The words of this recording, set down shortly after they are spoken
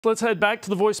Let's head back to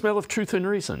the voicemail of Truth and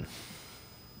Reason.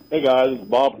 Hey guys, it's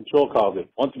Bob from Chillicothe.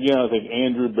 Once again, I think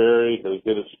Andrew Berry has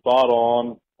hit it spot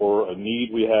on for a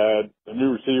need we had. The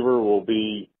new receiver will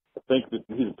be, I think that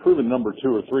he's a proven number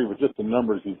 2 or 3 with just the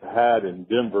numbers he's had in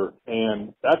Denver,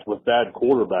 and that's with bad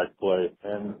quarterback play.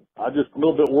 And I'm just a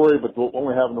little bit worried, but we're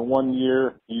only having the 1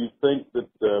 year. Do you think that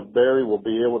Berry will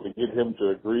be able to get him to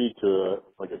agree to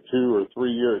a 2 or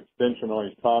 3 year extension on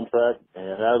his contract?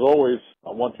 And as always,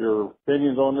 I want your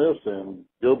opinions on this, and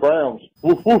go Browns.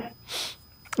 Woof, woof.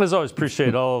 As always,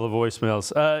 appreciate all of the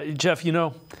voicemails. Jeff,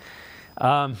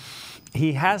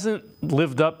 he hasn't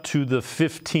lived up to the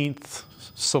 15th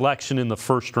selection in the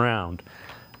first round.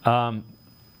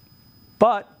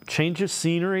 But change of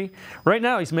scenery. Right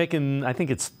now he's making, I think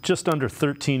it's just under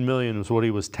 $13 million is what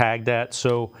he was tagged at.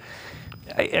 So,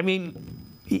 I mean,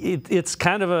 it's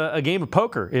kind of a game of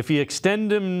poker. If you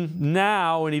extend him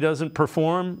now and he doesn't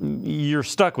perform, you're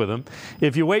stuck with him.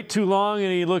 If you wait too long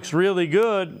and he looks really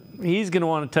good, he's going to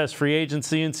want to test free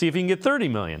agency and see if he can get $30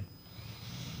 million.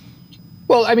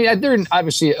 Well, I mean, they're in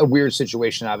obviously a weird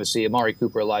situation. Obviously, Amari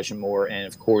Cooper, Elijah Moore, and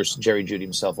of course Jerry Jeudy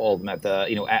himself, all of them at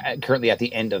the currently at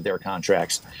the end of their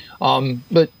contracts.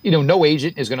 But no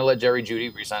agent is going to let Jerry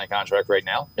Jeudy re-sign a contract right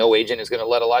now. No agent is going to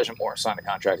let Elijah Moore sign a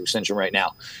contract extension right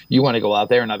now. You want to go out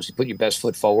there and obviously put your best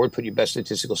foot forward, put your best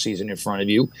statistical season in front of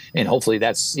you, and hopefully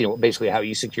that's basically how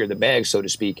you secure the bag, so to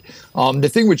speak. The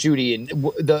thing with Jeudy and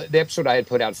the episode I had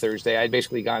put out Thursday, I had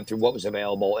basically gone through what was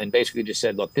available and basically just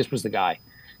said, look, this was the guy.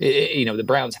 The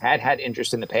Browns had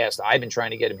interest in the past. I've been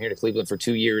trying to get him here to Cleveland for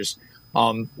 2 years.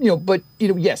 But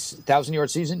yes,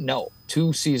 1,000-yard season, no.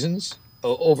 2 seasons,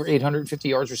 over 850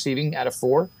 yards receiving out of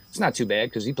 4. It's not too bad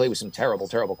because he played with some terrible,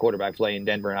 terrible quarterback play in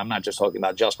Denver. And I'm not just talking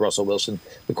about just Russell Wilson.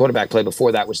 The quarterback play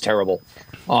before that was terrible.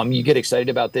 You get excited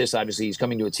about this. Obviously, he's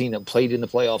coming to a team that played in the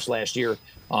playoffs last year.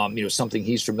 Something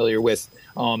he's familiar with.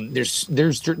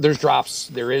 There's drops.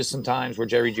 There is some times where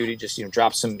Jerry Jeudy just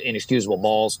drops some inexcusable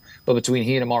balls. But between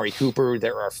he and Amari Cooper,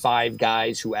 there are 5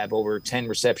 guys who have over 10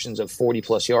 receptions of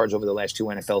 40-plus yards over the last 2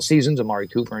 NFL seasons. Amari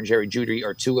Cooper and Jerry Jeudy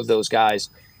are 2 of those guys.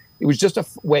 It was just a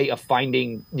way of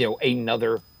finding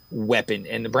another weapon.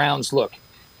 And the Browns, look,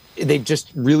 they just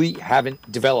really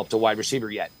haven't developed a wide receiver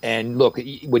yet. And look,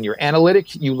 when you're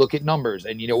analytic, you look at numbers.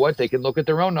 And you know what? They can look at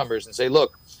their own numbers and say,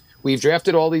 look, we've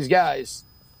drafted all these guys.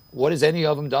 What has any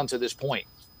of them done to this point?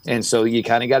 And so you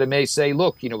kind of got to say,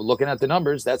 look, looking at the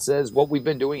numbers, that says what we've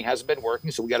been doing hasn't been working.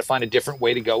 So we got to find a different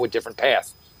way to go, a different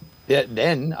path.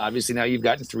 Then, obviously, now you've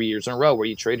gotten 3 years in a row where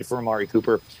you traded for Amari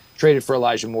Cooper, traded for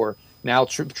Elijah Moore, now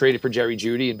traded for Jerry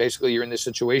Jeudy. And basically you're in this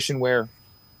situation where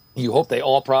you hope they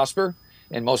all prosper.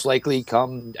 And most likely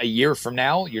come a year from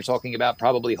now, you're talking about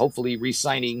probably, hopefully,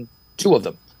 re-signing 2 of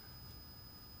them.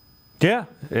 Yeah.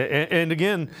 And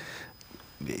again,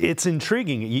 it's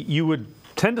intriguing. You would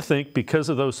tend to think because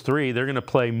of those 3, they're going to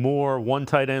play more 1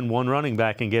 tight end, 1 running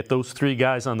back and get those 3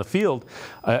 guys on the field.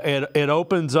 It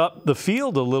opens up the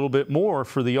field a little bit more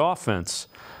for the offense.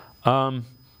 And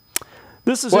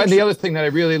the other thing that I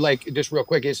really like, just real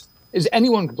quick, is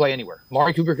anyone can play anywhere.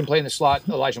 Amari Cooper can play in the slot.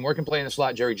 Elijah Moore can play in the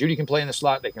slot. Jerry Jeudy can play in the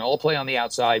slot. They can all play on the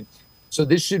outside. So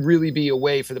this should really be a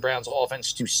way for the Browns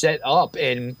offense to set up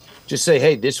and just say,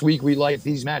 hey, this week we like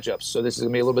these matchups. So this is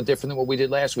going to be a little bit different than what we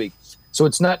did last week. So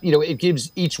it's not, it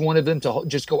gives each one of them to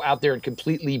just go out there and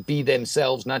completely be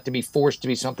themselves, not to be forced to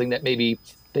be something that maybe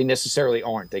they necessarily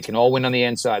aren't. They can all win on the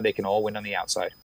inside. They can all win on the outside.